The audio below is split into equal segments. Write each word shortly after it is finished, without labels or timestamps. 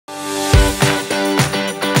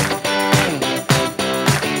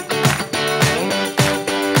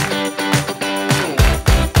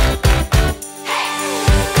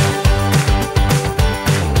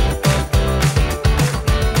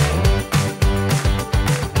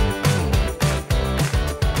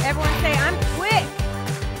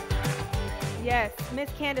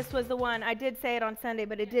Candace was the one, I did say it on Sunday,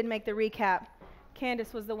 but it did make the recap.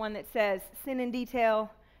 Candace was the one that says, sin in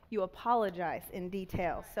detail, you apologize in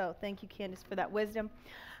detail. So thank you, Candace, for that wisdom.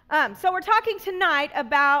 So we're talking tonight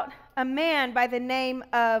about a man by the name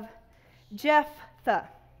of Jephthah.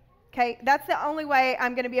 Okay, that's the only way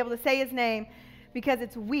I'm going to be able to say his name because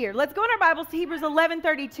it's weird. Let's go in our Bibles to Hebrews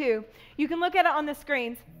 11:32. You can look at it on the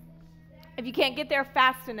screens if you can't get there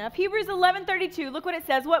fast enough. Hebrews 11:32, look what it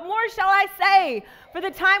says. What more shall I say? For the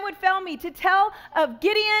time would fail me to tell of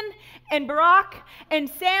Gideon and Barak and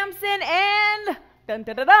Samson and dun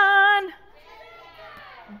dun dun dun.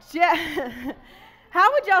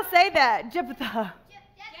 How would y'all say that? Jephthah.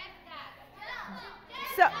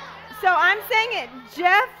 So I'm saying it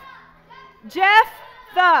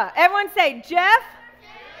Jephthah. Everyone say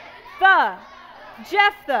Jephthah.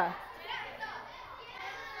 Jephthah.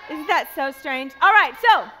 Isn't that so strange? All right,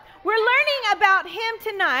 so we're learning about him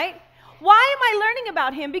tonight. Why am I learning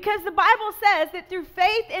about him? Because the Bible says that through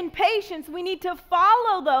faith and patience, we need to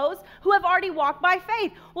follow those who have already walked by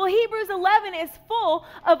faith. Well, Hebrews 11 is full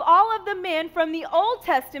of all of the men from the Old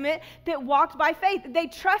Testament that walked by faith. They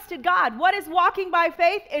trusted God. What is walking by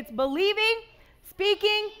faith? It's believing,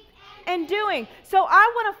 speaking, and doing. So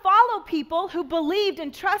I want to follow people who believed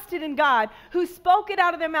and trusted in God, who spoke it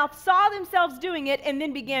out of their mouth, saw themselves doing it, and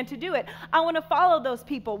then began to do it. I want to follow those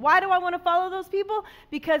people. Why do I want to follow those people?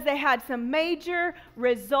 Because they had some major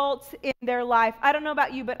results in their life. I don't know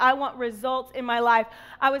about you, but I want results in my life.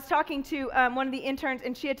 I was talking to one of the interns,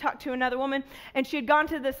 and she had talked to another woman, and she had gone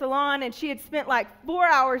to the salon, and she had spent like 4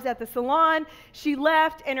 hours at the salon. She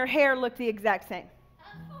left, and her hair looked the exact same.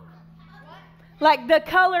 Like the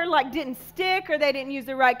color didn't stick, or they didn't use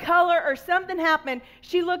the right color, or something happened.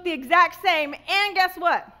 She looked the exact same, and guess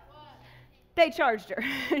what? They charged her.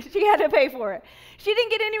 She had to pay for it. She didn't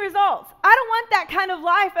get any results. I don't want that kind of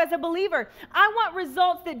life as a believer. I want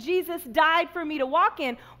results that Jesus died for me to walk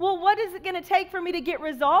in. Well, what is it going to take for me to get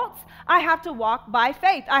results? I have to walk by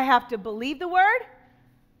faith. I have to believe the word,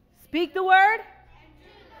 speak the word.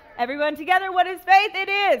 Everyone together, what is faith? It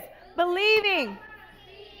is believing.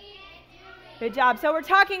 Good job. So we're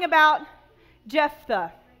talking about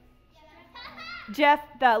Jephthah.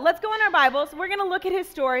 Jephthah. Let's go in our Bibles. We're going to look at his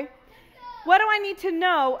story. What do I need to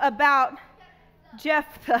know about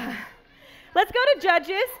Jephthah? Let's go to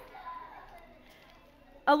Judges.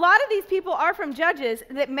 A lot of these people are from Judges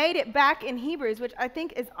that made it back in Hebrews, which I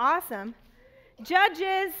think is awesome.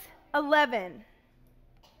 Judges 11.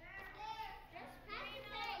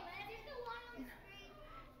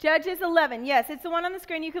 Judges 11. Yes, it's the one on the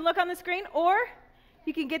screen. You can look on the screen, or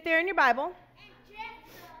you can get there in your Bible.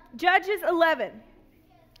 Judges 11.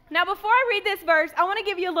 Now, before I read this verse, I want to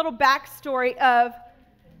give you a little backstory of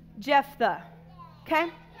Jephthah. Okay?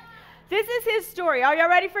 This is his story. Are y'all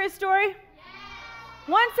ready for his story? Yes.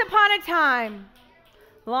 Once upon a time,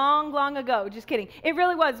 long, long ago. Just kidding. It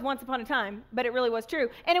really was once upon a time, but it really was true.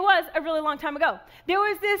 And it was a really long time ago. There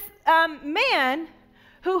was this man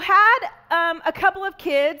who had a couple of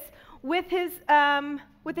kids with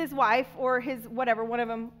his wife, or his whatever,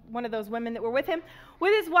 one of those women that were with him.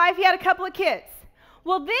 With his wife, he had a couple of kids.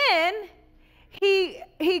 Well, then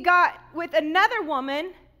he got with another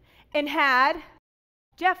woman and had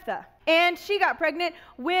Jephthah, and she got pregnant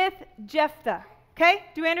with Jephthah. Okay,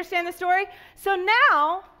 do we understand the story? So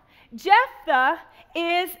now Jephthah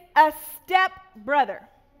is a step brother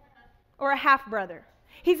or a half brother.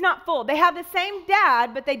 He's not full. They have the same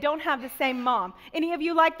dad, but they don't have the same mom. Any of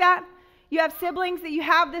you like that? You have siblings that you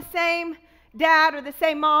have the same dad or the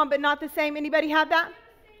same mom, but not the same. Anybody have that?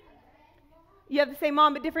 You have the same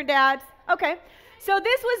mom, but different dads? Okay. So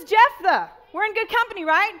this was Jephthah. We're in good company,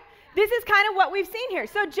 right? This is kind of what we've seen here.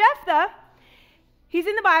 So Jephthah, he's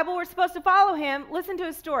in the Bible. We're supposed to follow him. Listen to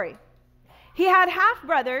his story. He had half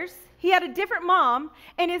brothers. He had a different mom,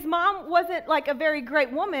 and his mom wasn't like a very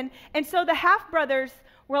great woman, and so the half brothers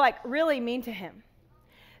were like really mean to him.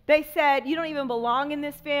 They said, you don't even belong in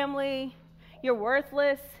this family. You're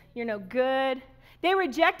worthless. You're no good. They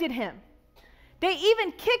rejected him. They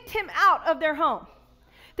even kicked him out of their home.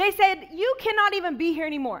 They said, you cannot even be here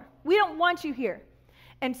anymore. We don't want you here.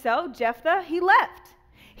 And so Jephthah, he left.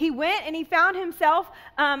 He went and he found himself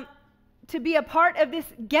to be a part of this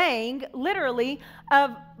gang, literally,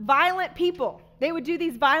 of violent people. They would do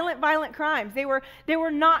these violent crimes. They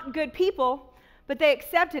were not good people, but they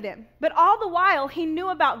accepted him. But all the while, he knew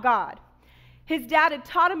about God. His dad had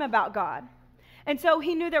taught him about God. And so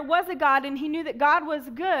he knew there was a God, and he knew that God was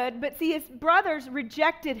good. But see, his brothers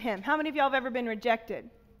rejected him. How many of y'all have ever been rejected?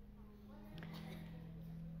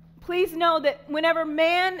 Please know that whenever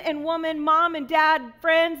man and woman, mom and dad,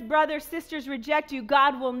 friends, brothers, sisters reject you,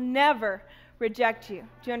 God will never reject you.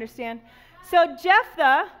 Do you understand? So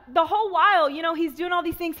Jephthah, the whole while, he's doing all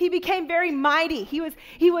these things, he became very mighty. He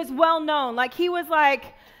was well known. Like, he was like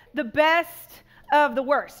the best of the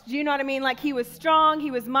worst. Do you know what I mean? Like, he was strong,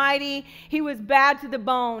 he was mighty, he was bad to the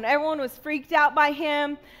bone. Everyone was freaked out by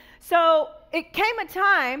him. So it came a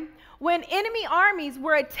time when enemy armies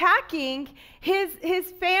were attacking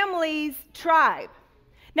his family's tribe.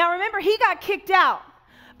 Now remember, he got kicked out,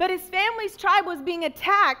 but his family's tribe was being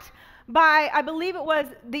attacked by, I believe it was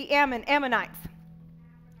the Ammonites.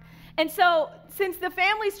 And so, since the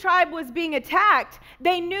family's tribe was being attacked,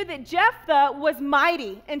 they knew that Jephthah was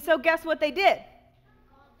mighty. And so, guess what they did?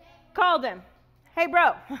 Called him. Hey,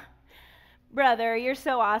 bro. Brother, you're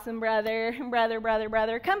so awesome, brother.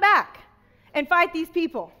 Brother. Come back and fight these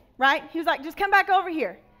people, right? He was like, just come back over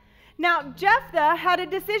here. Now, Jephthah had a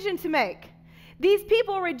decision to make. These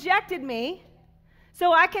people rejected me,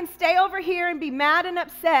 so I can stay over here and be mad and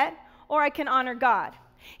upset, or I can honor God.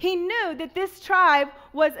 He knew that this tribe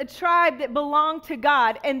was a tribe that belonged to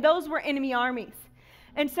God, and those were enemy armies.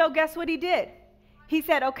 And so guess what he did? He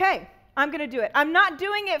said, okay, I'm going to do it. I'm not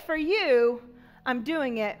doing it for you. I'm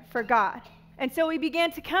doing it for God. And so he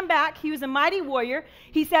began to come back. He was a mighty warrior.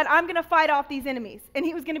 He said, I'm going to fight off these enemies. And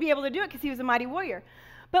he was going to be able to do it because he was a mighty warrior.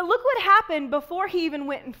 But look what happened before he even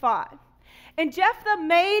went and fought. And Jephthah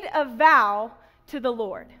made a vow to the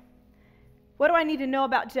Lord. What do I need to know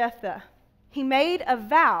about Jephthah? He made a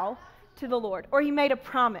vow to the Lord, or he made a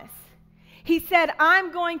promise. He said,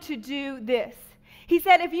 I'm going to do this. He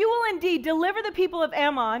said, if you will indeed deliver the people of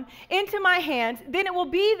Ammon into my hands, then it will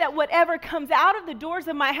be that whatever comes out of the doors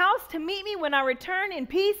of my house to meet me when I return in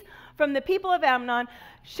peace from the people of Ammon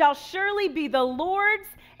shall surely be the Lord's,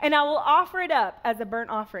 and I will offer it up as a burnt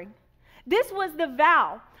offering. This was the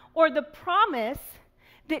vow, or the promise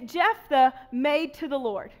that Jephthah made to the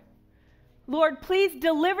Lord. Lord, please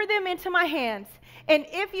deliver them into my hands. And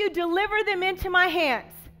if you deliver them into my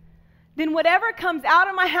hands, then whatever comes out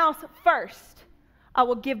of my house first, I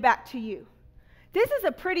will give back to you. This is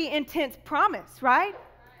a pretty intense promise, right?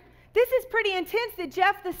 This is pretty intense that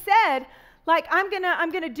Jephthah said, like, I'm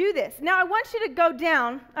gonna do this. Now, I want you to go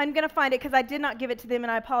down. I'm going to find it because I did not give it to them,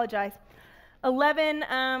 and I apologize.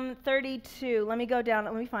 11:32. Let me go down.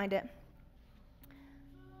 Let me find it.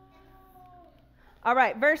 All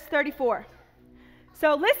right, verse 34.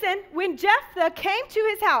 So listen, when Jephthah came to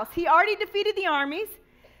his house, he already defeated the armies.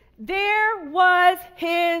 There was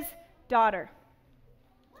his daughter.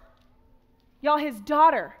 Y'all, his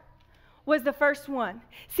daughter was the first one.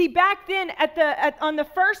 See, back then on the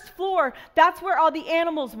first floor, that's where all the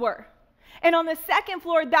animals were. And on the second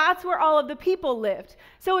floor, that's where all of the people lived.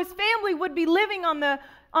 So his family would be living on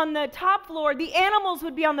the top floor. The animals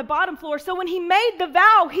would be on the bottom floor. So when he made the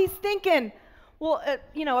vow, he's thinking, well,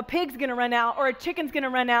 a pig's going to run out, or a chicken's going to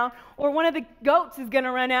run out, or one of the goats is going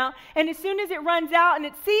to run out. And as soon as it runs out and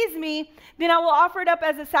it sees me, then I will offer it up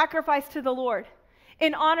as a sacrifice to the Lord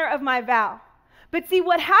in honor of my vow. But see,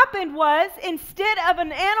 what happened was, instead of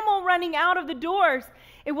an animal running out of the doors,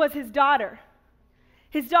 it was his daughter.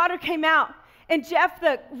 His daughter came out, and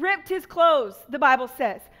Jephthah ripped his clothes, the Bible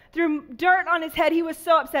says, threw dirt on his head. He was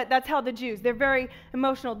so upset. That's how the Jews, they're very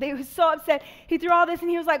emotional. They were so upset. He threw all this, and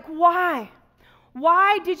he was like, why?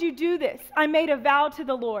 Why did you do this? I made a vow to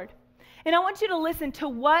the Lord. And I want you to listen to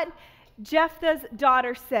what Jephthah's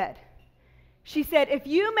daughter said. She said, if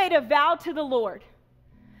you made a vow to the Lord,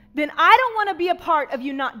 then I don't want to be a part of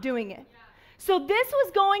you not doing it. So this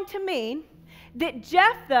was going to mean that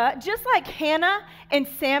Jephthah, just like Hannah and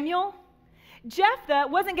Samuel, Jephthah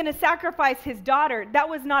wasn't going to sacrifice his daughter. That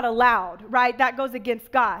was not allowed, right? That goes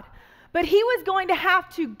against God. But he was going to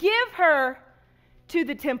have to give her to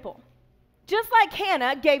the temple. Just like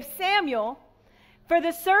Hannah gave Samuel for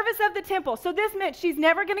the service of the temple. So this meant she's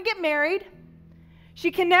never going to get married.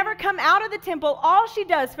 She can never come out of the temple. All she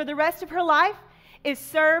does for the rest of her life is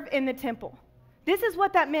serve in the temple. This is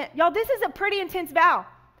what that meant. Y'all, this is a pretty intense vow.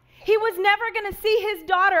 He was never going to see his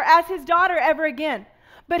daughter as his daughter ever again.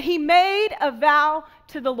 But he made a vow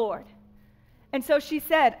to the Lord. And so she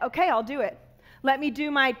said, okay, I'll do it. Let me do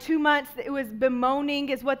my 2 months. It was bemoaning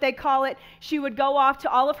is what they call it. She would go off to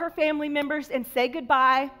all of her family members and say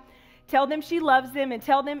goodbye. Tell them she loves them and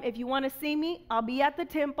tell them, if you want to see me, I'll be at the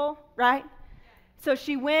temple, right? So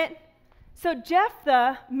she went. So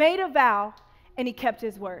Jephthah made a vow and he kept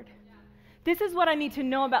his word. This is what I need to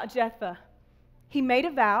know about Jephthah. He made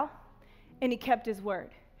a vow and he kept his word.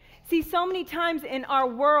 See, so many times in our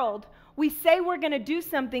world, we say we're going to do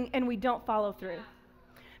something and we don't follow through.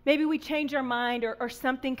 Maybe we change our mind or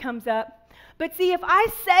something comes up. But see, if I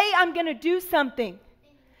say I'm going to do something,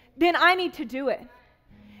 then I need to do it.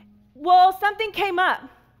 Well, something came up.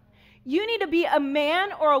 You need to be a man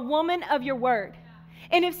or a woman of your word.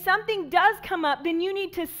 And if something does come up, then you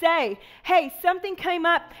need to say, hey, something came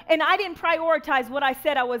up and I didn't prioritize what I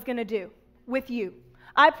said I was going to do with you.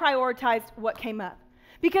 I prioritized what came up.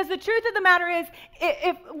 Because the truth of the matter is,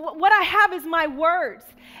 if what I have is my words,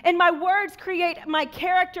 and my words create my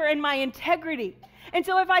character and my integrity. And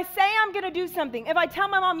so if I say I'm going to do something, if I tell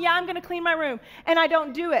my mom, yeah, I'm going to clean my room, and I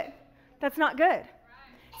don't do it, that's not good.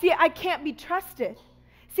 Right. See, I can't be trusted.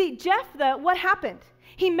 See, Jephthah, what happened?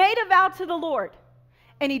 He made a vow to the Lord,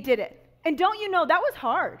 and he did it. And don't you know, that was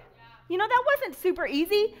hard. Yeah. You know, that wasn't super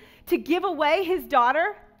easy to give away his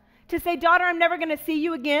daughter, to say, daughter, I'm never going to see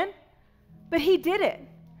you again. But he did it.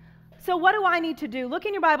 So what do I need to do? Look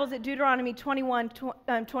in your Bibles at Deuteronomy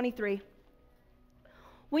 23.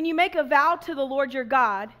 When you make a vow to the Lord your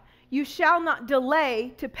God, you shall not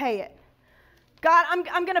delay to pay it. God,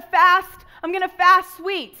 I'm going to fast. I'm going to fast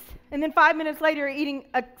sweets. And then 5 minutes later, you're eating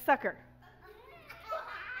a sucker.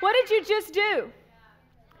 What did you just do?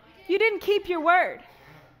 You didn't keep your word.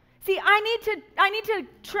 See, I need to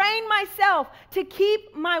train myself to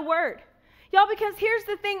keep my word. Y'all, because here's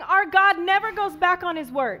the thing, our God never goes back on his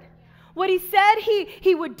word. What he said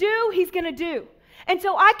he would do, he's going to do. And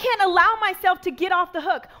so I can't allow myself to get off the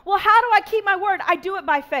hook. Well, how do I keep my word? I do it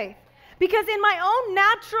by faith. Because in my own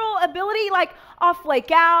natural ability, like I'll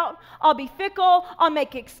flake out, I'll be fickle, I'll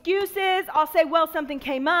make excuses, I'll say, well, something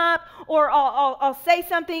came up, or I'll say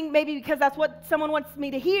something maybe because that's what someone wants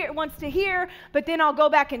to hear, but then I'll go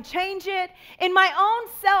back and change it. In my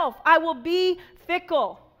own self, I will be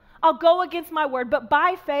fickle. I'll go against my word. But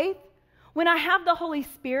by faith, when I have the Holy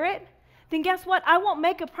Spirit, then guess what? I won't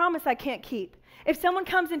make a promise I can't keep. If someone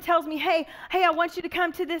comes and tells me, hey, I want you to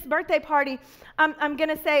come to this birthday party, I'm going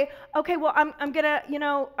to say, okay, well, I'm going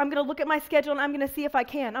to look at my schedule and I'm going to see if I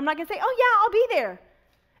can. I'm not going to say, oh, yeah, I'll be there.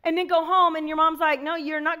 And then go home and your mom's like, no,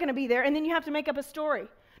 you're not going to be there. And then you have to make up a story.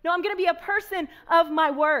 No, I'm going to be a person of my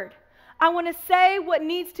word. I want to say what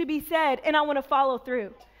needs to be said and I want to follow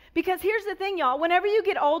through. Because here's the thing, y'all. Whenever you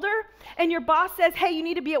get older and your boss says, hey, you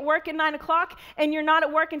need to be at work at 9 o'clock and you're not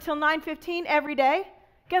at work until 9:15 every day,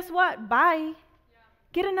 guess what? Bye.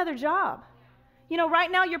 Get another job. You know,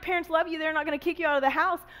 right now your parents love you. They're not going to kick you out of the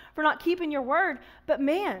house for not keeping your word. But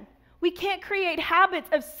man, we can't create habits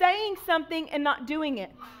of saying something and not doing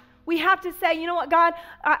it. We have to say, you know what, God,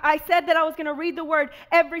 I said that I was going to read the word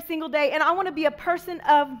every single day, and I want to be a person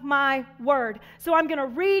of my word. So I'm going to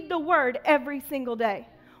read the word every single day.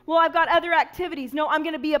 Well, I've got other activities. No, I'm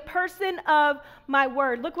going to be a person of my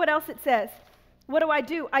word. Look what else it says. What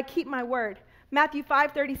do? I keep my word. Matthew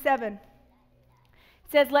 5:37.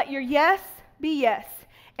 Says, let your yes be yes,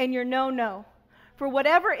 and your no, no. For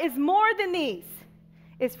whatever is more than these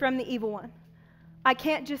is from the evil one. I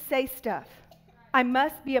can't just say stuff. I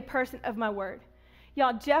must be a person of my word.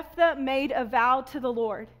 Y'all, Jephthah made a vow to the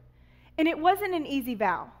Lord, and it wasn't an easy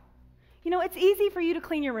vow. You know, it's easy for you to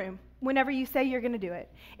clean your room whenever you say you're going to do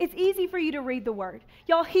it. It's easy for you to read the word.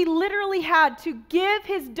 Y'all, he literally had to give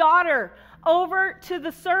his daughter over to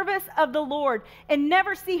the service of the Lord and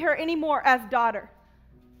never see her anymore as daughter.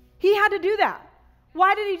 He had to do that.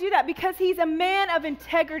 Why did he do that? Because he's a man of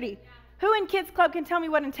integrity. Who in Kids Club can tell me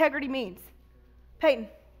what integrity means? Peyton.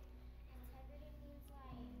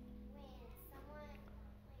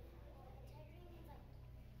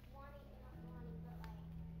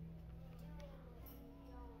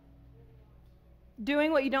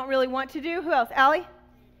 Doing what you don't really want to do. Who else? Allie?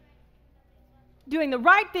 Doing the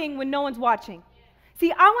right thing when no one's watching.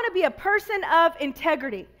 See, I want to be a person of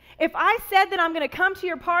integrity. If I said that I'm going to come to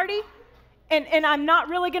your party and I'm not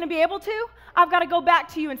really going to be able to, I've got to go back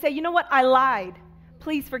to you and say, you know what? I lied.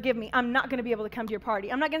 Please forgive me. I'm not going to be able to come to your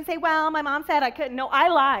party. I'm not going to say, well, my mom said I couldn't. No, I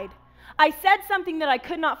lied. I said something that I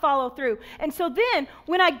could not follow through. And so then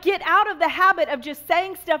when I get out of the habit of just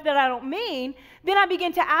saying stuff that I don't mean, then I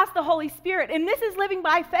begin to ask the Holy Spirit. And this is living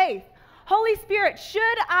by faith. Holy Spirit, should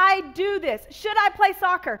I do this? Should I play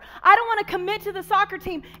soccer? I don't want to commit to the soccer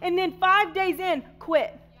team and then 5 days in,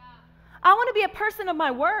 quit. I want to be a person of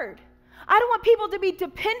my word. I don't want people to be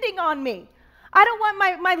depending on me. I don't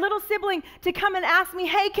want my little sibling to come and ask me,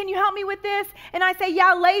 hey, can you help me with this? And I say,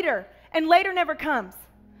 yeah, later. And later never comes.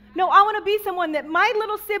 No, I want to be someone that my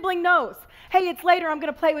little sibling knows, hey, it's later, I'm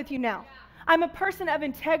going to play with you now. I'm a person of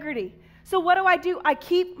integrity. So what do? I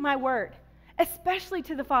keep my word, especially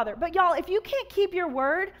to the Father. But y'all, if you can't keep your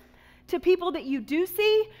word to people that you do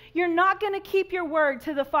see, you're not going to keep your word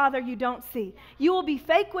to the Father you don't see. You will be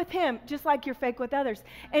fake with him just like you're fake with others,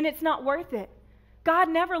 and it's not worth it. God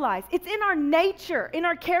never lies. It's in our nature, in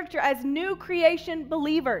our character as new creation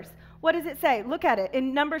believers. What does it say? Look at it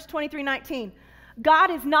in Numbers 23:19.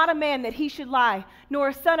 God is not a man that he should lie, nor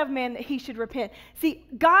a son of man that he should repent. See,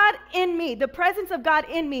 God in me, the presence of God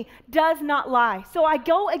in me does not lie. So I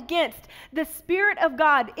go against the Spirit of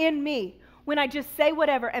God in me when I just say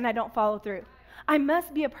whatever and I don't follow through. I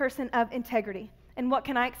must be a person of integrity. And what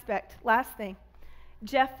can I expect? Last thing.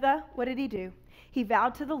 Jephthah, what did he do? He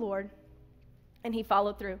vowed to the Lord and he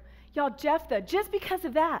followed through. Y'all, Jephthah, just because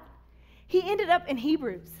of that, he ended up in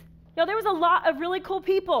Hebrews. Y'all, there was a lot of really cool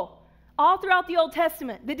people all throughout the Old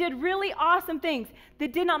Testament that did really awesome things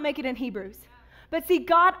that did not make it in Hebrews. But see,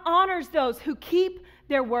 God honors those who keep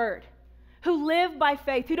their word, who live by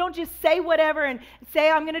faith, who don't just say whatever and say,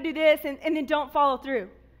 I'm going to do this, and then don't follow through.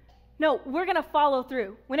 No, we're going to follow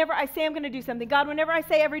through. Whenever I say I'm going to do something, God, whenever I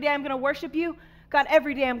say every day I'm going to worship you, God,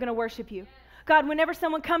 every day I'm going to worship you. God, whenever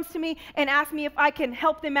someone comes to me and asks me if I can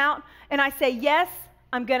help them out, and I say yes,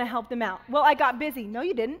 I'm going to help them out. Well, I got busy. No,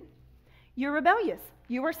 you didn't. You're rebellious.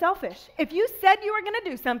 You were selfish. If you said you were going to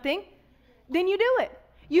do something, then you do it.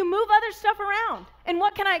 You move other stuff around. And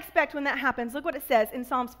what can I expect when that happens? Look what it says in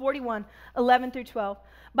Psalms 41, 11 through 12.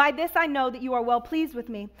 By this I know that you are well pleased with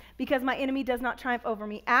me, because my enemy does not triumph over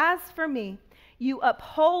me. As for me, you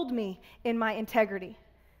uphold me in my integrity.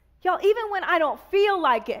 Y'all, even when I don't feel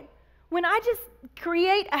like it, when I just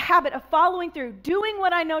create a habit of following through, doing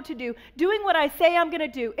what I know to do, doing what I say I'm going to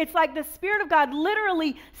do, it's like the Spirit of God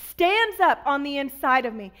literally stands up on the inside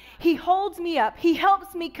of me. He holds me up. He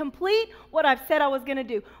helps me complete what I've said I was going to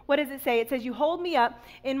do. What does it say? It says, you hold me up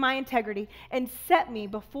in my integrity and set me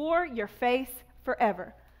before your face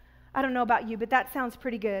forever. I don't know about you, but that sounds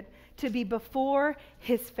pretty good, to be before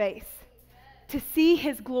his face, to see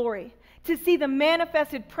his glory, to see the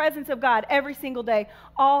manifested presence of God every single day.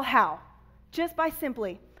 All how? Just by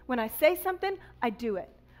simply, when I say something, I do it.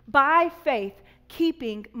 By faith,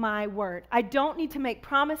 keeping my word. I don't need to make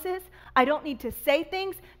promises. I don't need to say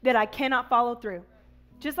things that I cannot follow through.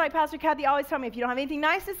 Just like Pastor Kathy always told me, if you don't have anything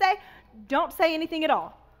nice to say, don't say anything at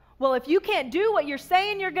all. Well, if you can't do what you're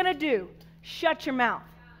saying you're going to do, shut your mouth.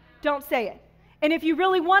 Don't say it. And if you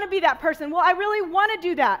really want to be that person, well, I really want to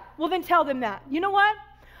do that. Well, then tell them that. You know what?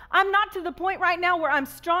 I'm not to the point right now where I'm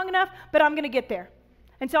strong enough, but I'm going to get there.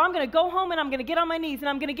 And so I'm going to go home and I'm going to get on my knees and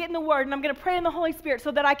I'm going to get in the Word and I'm going to pray in the Holy Spirit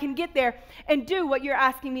so that I can get there and do what you're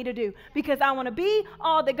asking me to do, because I want to be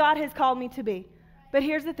all that God has called me to be. But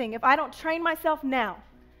here's the thing. If I don't train myself now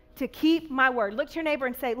to keep my word, look to your neighbor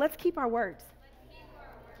and say, let's keep our words.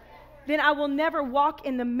 Then I will never walk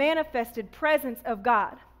in the manifested presence of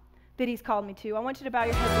God that he's called me to. I want you to bow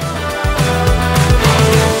your head.